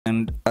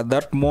And at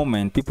that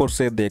moment, people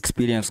said they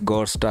experienced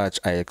God's touch.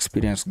 I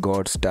experienced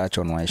God's touch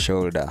on my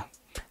shoulder.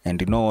 And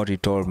you know what he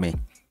told me?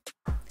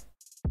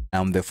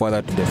 I'm the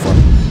father to the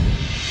father.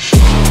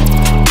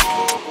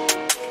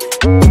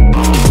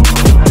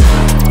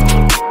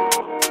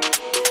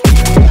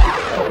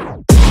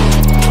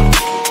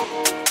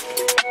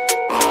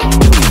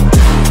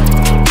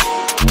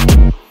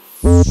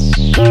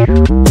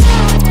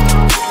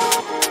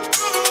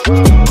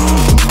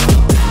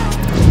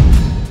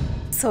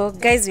 So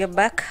guys, we're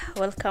back.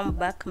 Welcome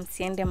back.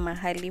 Msiende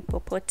mahali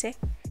popote.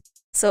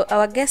 So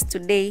our guest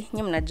today,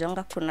 nyi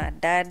mnajonga kuna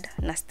dad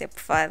na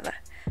stepfather.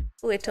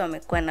 Wetu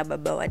wamekuwa na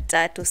baba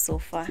watatu so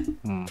far.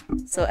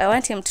 So I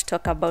want him to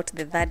talk about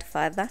the third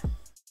father.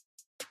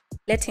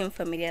 Let him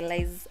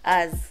familiarize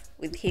us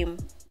with him.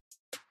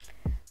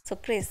 So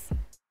Chris,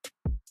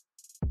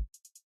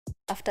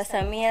 after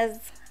some years,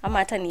 ama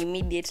hata ni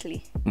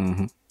immediately,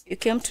 you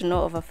came to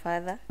know of a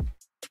father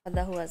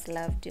who has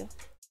loved you,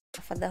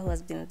 a father who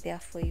has been there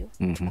for you,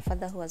 a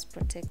father who has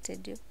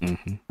protected you,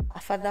 a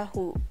father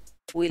who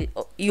will,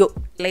 you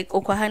like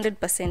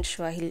 100%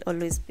 sure he'll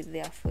always be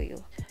there for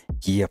you.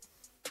 Yep.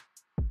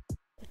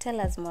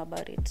 Tell us more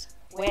about it.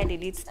 Where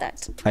did it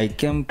start? I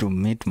came to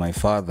meet my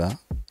father.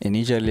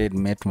 Initially, I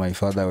met my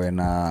father when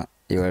I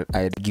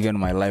had given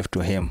my life to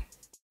him.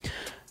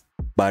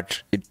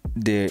 But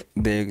the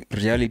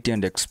reality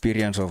and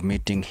experience of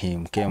meeting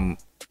him came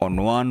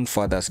on one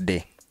Father's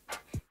Day.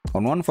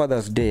 On one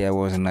Father's Day, I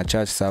was in a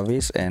church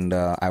service and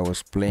I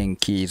was playing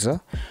keys.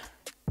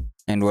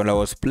 And when I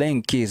was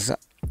playing keys,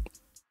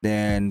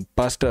 then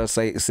pastor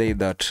say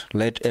that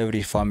let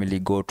every family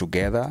go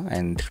together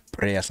and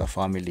pray as a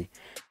family.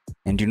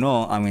 And you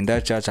know, I'm in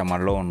that church, I'm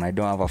alone. I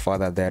don't have a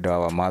father there, I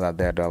don't have a mother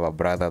there, I don't have a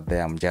brother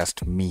there. I'm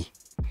just me.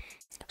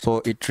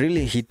 So it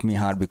really hit me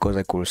hard because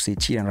I could see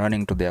children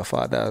running to their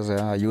fathers,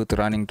 youth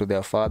running to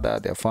their father,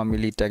 their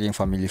family, taking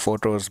family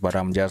photos, but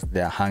I'm just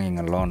there hanging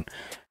alone.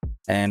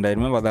 And I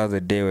remember that was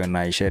the day when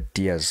I shed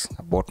tears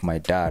about my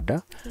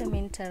dad. Let me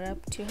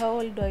interrupt you. How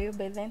old were you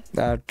by then?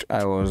 That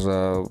I was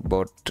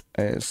about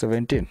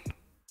 17.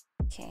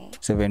 Okay.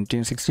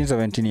 16,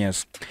 17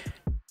 years.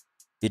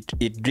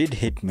 It did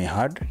hit me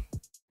hard.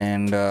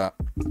 And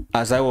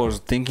as I was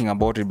thinking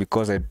about it,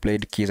 because I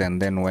played keys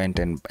and then went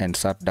and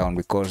sat down,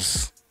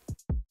 because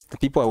the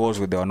people I was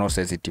with, they were not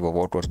sensitive of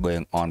what was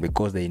going on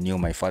because they knew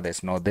my father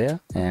is not there.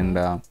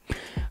 And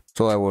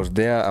so I was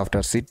there.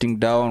 After sitting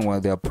down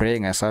while they were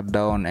praying, I sat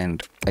down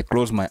and I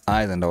closed my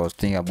eyes and I was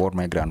thinking about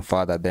my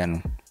grandfather,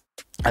 then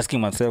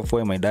asking myself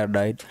why my dad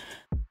died.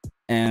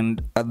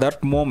 And at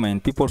that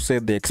moment, people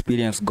said they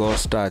experienced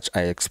God's touch.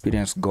 I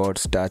experienced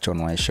God's touch on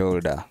my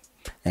shoulder.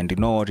 And you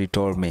know what he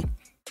told me?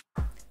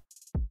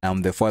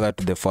 I'm the father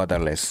to the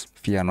fatherless.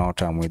 Fear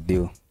not, I'm with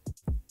you.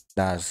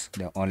 That's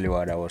the only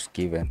word I was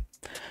given.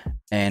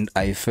 And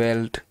I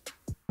felt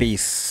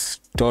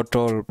peace,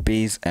 total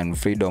peace and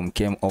freedom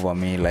came over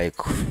me.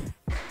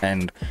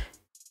 And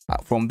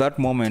from that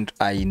moment,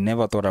 I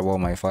never thought about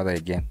my father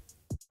again.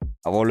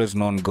 I've always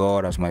known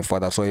God as my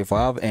father. So if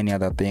I have any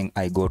other thing,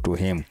 I go to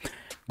him.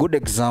 Good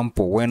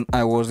example, when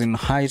I was in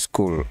high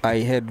school, I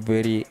had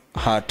very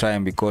hard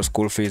time because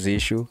school fees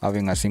issue,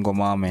 having a single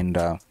mom and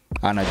a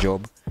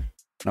job.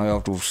 Now you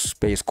have to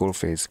pay school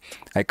fees.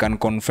 I can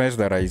confess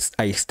that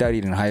I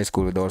studied in high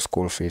school without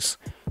school fees.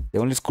 The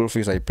only school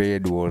fees I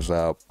paid was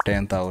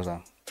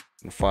 10,000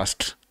 in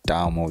first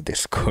term of the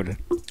school.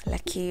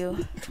 Lucky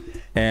you.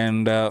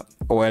 And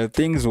while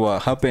things were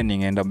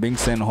happening and I'm being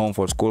sent home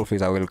for school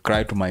fees, I will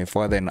cry to my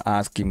father and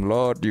ask him,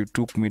 Lord, you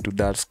took me to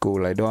that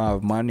school. I don't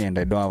have money and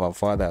I don't have a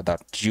father.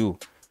 That you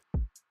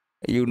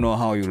know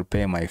how you'll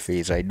pay my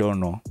fees. I don't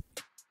know.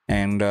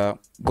 And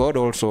God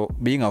also,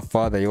 being a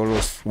father, you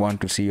always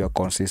want to see your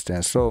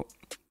consistency. So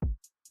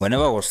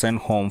whenever I was sent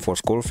home for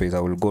school fees, I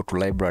will go to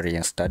library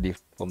and study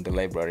from the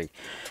library.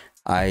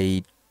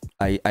 I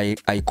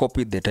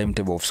copied the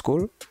timetable of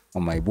school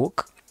on my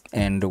book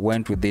and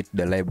went with it to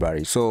the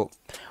library. So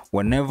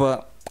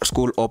whenever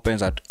school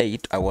opens at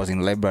 8, I was in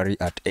library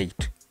at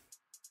 8.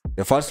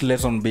 The first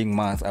lesson being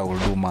math, I will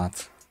do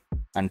math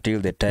until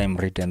the time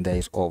written there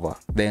is over.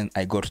 Then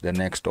I go to the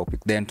next topic,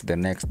 then to the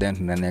next, then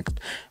to the next.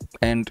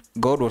 And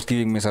God was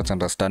giving me such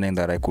understanding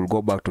that I could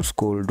go back to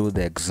school, do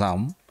the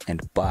exam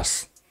and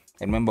pass.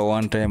 I remember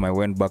one time I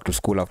went back to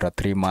school after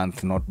 3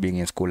 months not being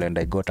in school and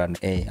I got an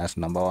A as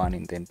number 1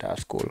 in the entire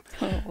school.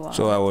 Wow.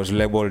 So I was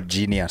labeled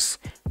genius.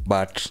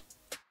 But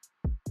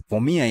for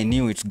me, I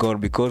knew it's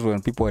God because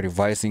when people were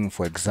revising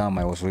for exam,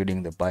 I was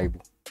reading the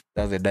Bible.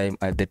 That's the time,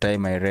 at the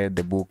time I read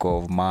the book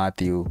of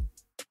Matthew,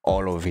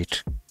 all of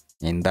it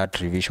in that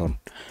revision.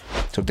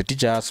 So the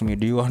teacher asked me,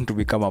 do you want to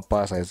become a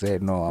pastor? I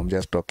said, no,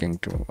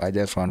 I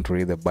just want to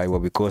read the Bible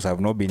because I've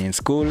not been in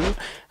school.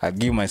 I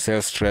give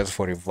myself stress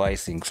for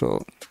revising.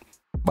 So,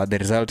 but the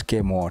result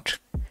came what?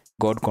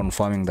 God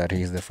confirming that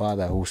he is the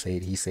father who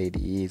said he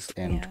is.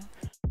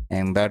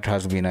 And that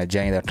has been a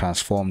journey that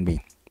transformed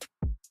me.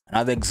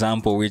 Another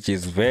example, which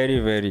is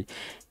very, very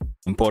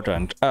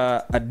important.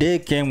 A day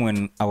came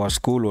when our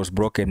school was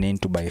broken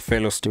into by a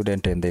fellow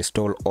student and they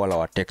stole all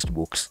our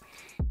textbooks.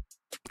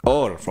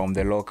 all from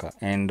the locker.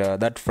 And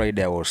that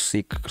Friday I was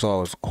sick, so I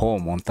was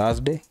home on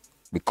Thursday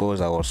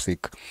because I was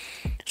sick.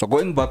 So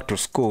going back to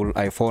school,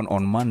 I found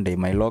on Monday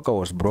my locker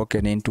was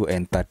broken into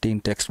and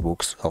 13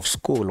 textbooks of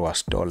school were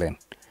stolen.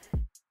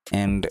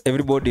 And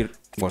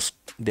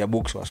their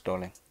books were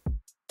stolen.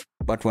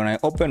 But when I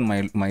opened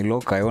my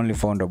locker, I only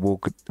found a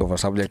book of a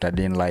subject I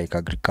didn't like,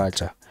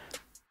 agriculture.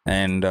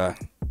 And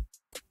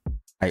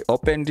I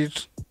opened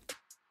it,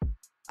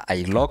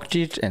 I locked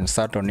it and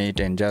sat on it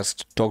and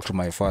just talked to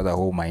my father,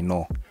 whom I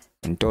know,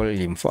 and told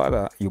him,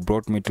 Father, you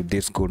brought me to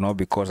this school not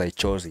because I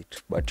chose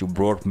it, but you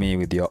brought me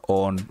with your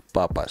own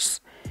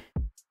purpose.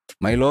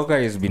 My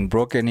locker has been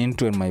broken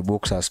into and my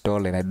books are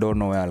stolen. I don't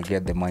know where I'll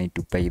get the money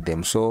to pay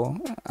them. So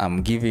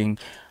I'm giving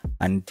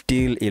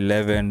until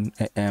 11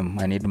 a.m.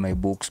 I need my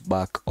books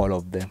back, all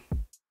of them.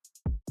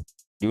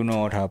 Do you know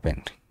what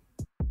happened?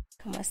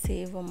 Kama si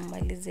hivyo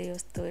mmalize hiyo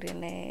story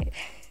na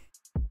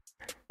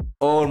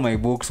All my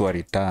books were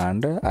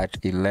returned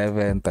at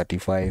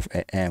 11:35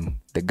 a.m.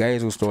 The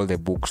guys who stole the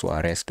books were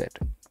arrested.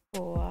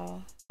 Oh,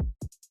 wow.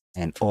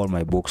 And all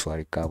my books were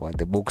recovered.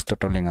 The books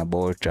totaling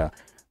about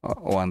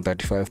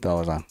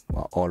 135,000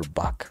 were all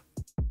back.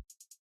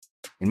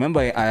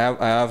 Remember, I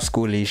have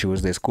school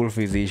issues, the school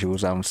fees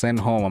issues. I'm sent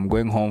home. I'm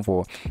going home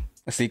for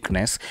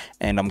sickness,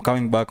 and I'm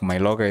coming back. My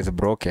locker is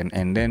broken,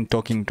 and then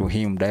talking to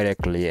him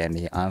directly, and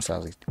he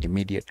answers it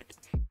immediately.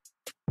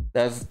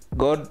 Does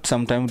God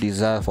sometimes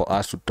desire for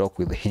us to talk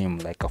with him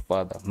like a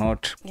father,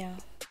 not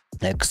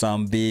like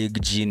some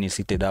big genie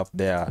seated up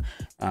there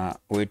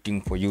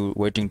waiting for you,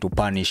 waiting to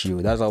punish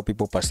you? That's how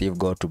people perceive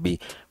God to be.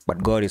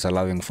 But God is a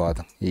loving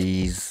father.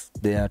 He is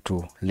there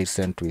to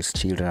listen to his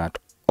children at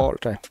all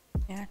time.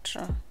 Yeah,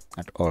 true.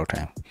 At all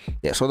time.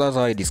 Yeah, so that's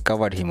how I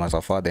discovered him as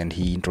a father, and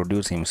he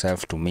introduced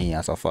himself to me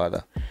as a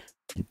father.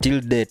 Until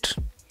date,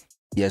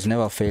 he has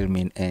never failed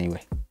me in any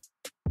way.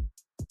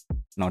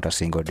 Not a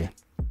single day.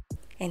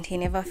 And he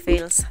never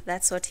fails.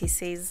 That's what he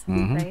says,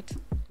 right?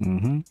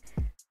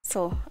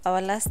 So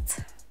our last,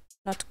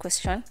 not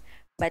question,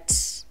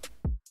 but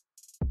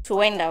to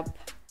wind up,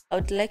 I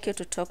would like you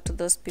to talk to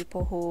those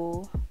people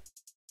who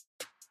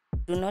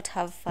do not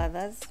have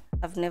fathers,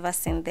 have never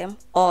seen them,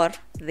 or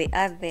they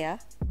are there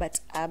but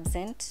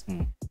absent.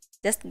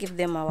 Just give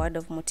them a word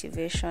of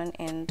motivation,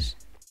 and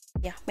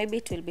maybe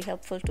it will be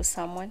helpful to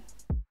someone.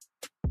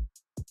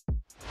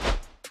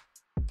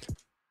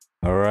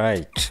 All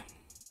right.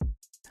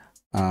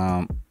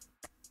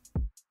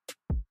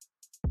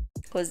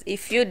 Because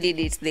if you did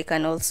it, they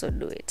can also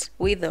do it,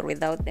 with or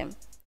without them.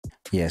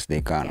 Yes,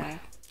 they can.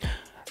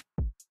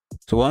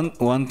 So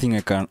one thing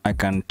I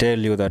can tell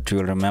you that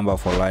you'll remember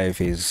for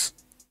life is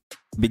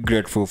be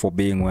grateful for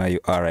being where you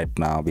are right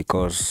now,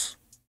 because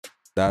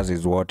that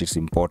is what is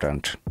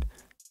important.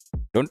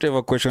 Don't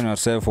ever question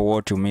yourself for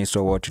what you missed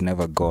or what you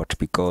never got,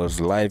 because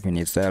life in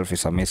itself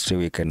is a mystery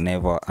we can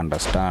never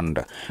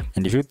understand.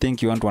 And if you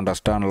think you want to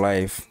understand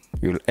life,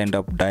 you'll end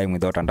up dying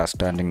without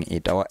understanding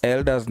it. Our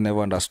elders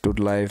never understood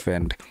life,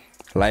 and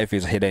life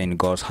is hidden in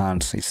God's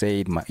hands. He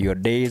said, your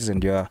days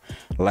and your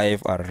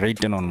life are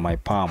written on my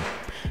palm.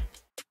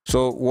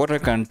 So what I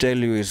can tell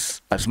you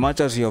is, as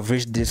much as you have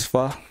reached this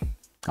far,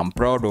 I'm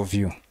proud of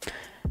you.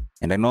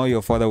 And I know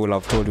your father will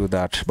have told you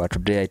that, but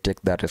today I take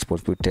that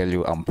responsibility to tell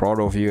you I'm proud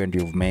of you and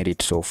you've made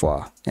it so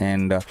far.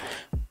 And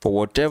for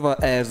whatever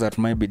else that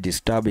might be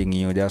disturbing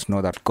you, just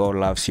know that God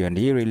loves you and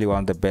he really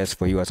wants the best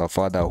for you as a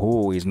father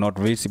who is not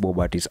visible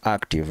but is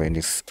active and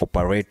is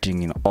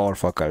operating in all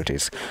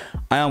faculties.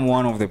 I am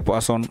one of the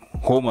person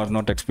who has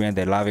not experienced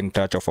the loving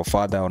touch of a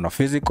father on a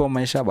physical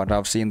measure, but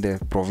I've seen the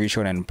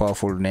provision and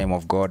powerful name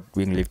of God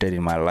being lifted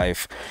in my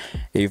life.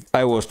 If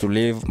I was to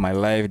live my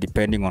life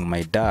depending on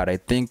my dad, I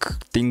think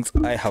things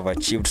I have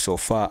achieved so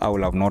far, I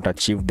will have not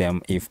achieved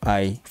them if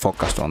I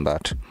focused on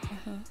that.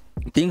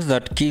 Things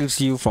that kills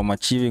you from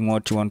achieving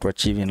what you want to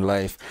achieve in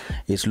life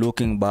is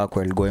looking back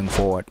while going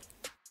forward,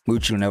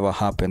 which will never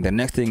happen. The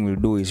next thing you'll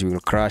do is you will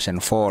crash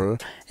and fall,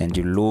 and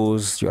you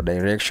lose your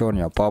direction,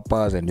 your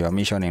purpose, and your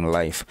mission in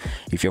life.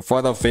 If your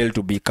father failed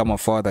to become a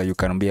father, you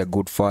can be a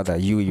good father,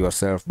 you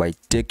yourself, by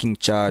taking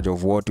charge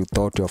of what you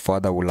thought your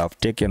father would have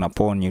taken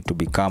upon you to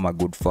become a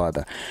good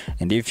father.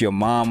 And if your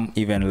mom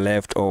even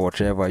left or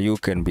whatever, you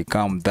can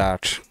become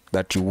that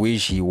you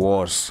wish he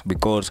was,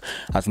 because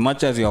as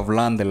much as you have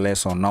learned the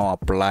lesson, now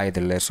apply the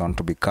lesson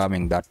to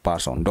becoming that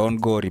person. Don't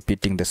go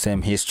repeating the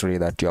same history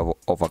that you have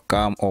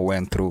overcome or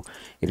went through.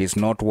 It is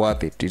not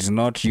worth it. It is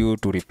not you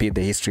to repeat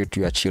the history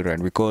to your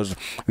children, because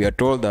we are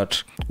told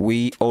that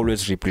we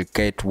always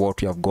replicate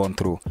what we have gone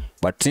through.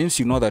 But since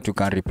you know that you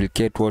can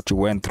replicate what you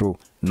went through,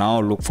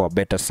 now look for a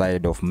better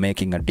side of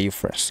making a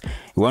difference.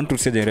 You want to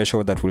see the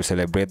ratio that will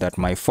celebrate that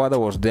my father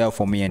was there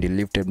for me and he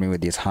lifted me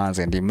with his hands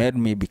and he made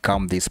me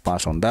become this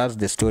person. That's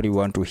the story we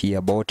want to hear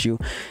about you.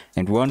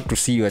 And we want to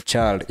see your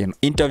child in an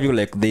interview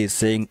like this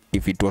saying,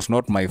 if it was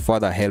not my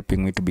father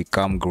helping me to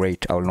become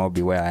great, I will not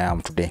be where I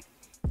am today.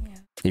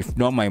 If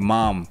not my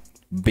mom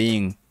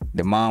being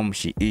the mom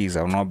she is,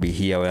 I will not be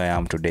here where I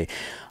am today.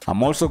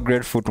 I'm also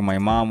grateful to my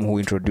mom who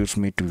introduced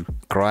me to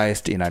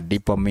Christ in a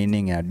deeper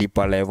meaning, in a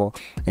deeper level.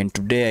 And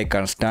today I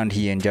can stand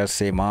here and just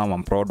say, Mom,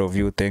 I'm proud of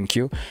you. Thank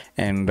you.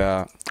 And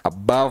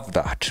above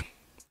that,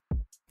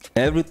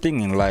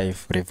 everything in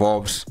life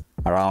revolves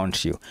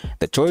around you.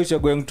 The choice you're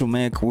going to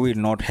make will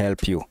not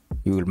help you.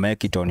 You will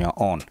make it on your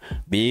own.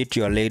 Be it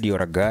you're a lady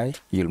or a guy,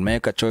 you'll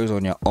make a choice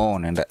on your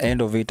own. And at the end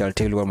of it, I'll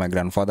tell you what my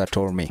grandfather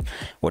told me.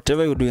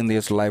 Whatever you do in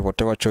this life,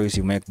 whatever choice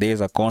you make,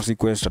 there's a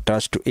consequence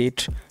attached to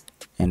it.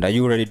 And are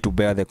you ready to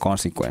bear the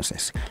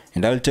consequences?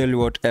 And I'll tell you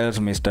what else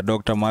Mr.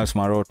 Dr. Miles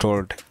Monroe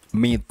told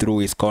me through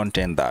his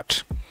content,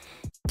 that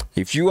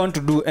if you want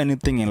to do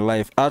anything in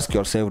life, ask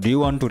yourself, do you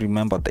want to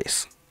remember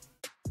this?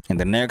 In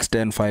the next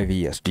 5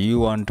 years, do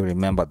you want to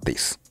remember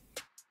this?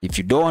 If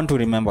you don't want to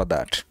remember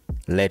that,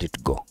 let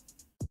it go.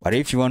 But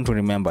if you want to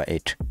remember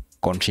it,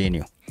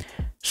 continue.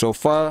 So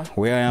far,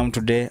 where I am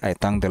today, I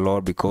thank the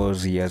Lord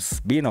because He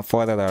has been a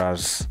father that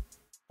has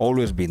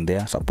always been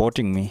there,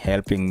 supporting me,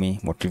 helping me,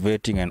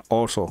 motivating, and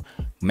also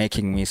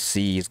making me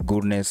see His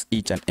goodness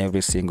each and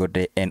every single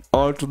day. And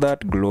all to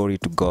that, glory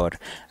to God.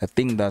 I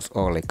think that's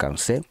all I can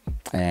say.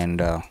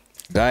 And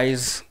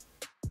guys,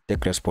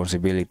 take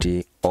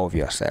responsibility of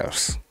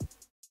yourselves.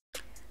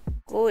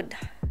 Good.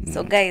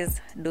 So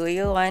guys, do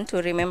you want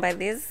to remember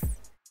this?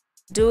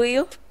 Do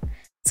you?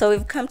 So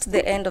we've come to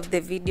the end of the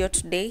video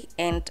today,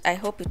 and I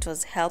hope it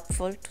was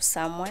helpful to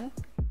someone.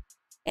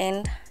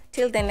 And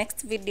till the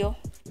next video,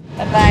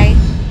 bye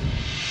bye.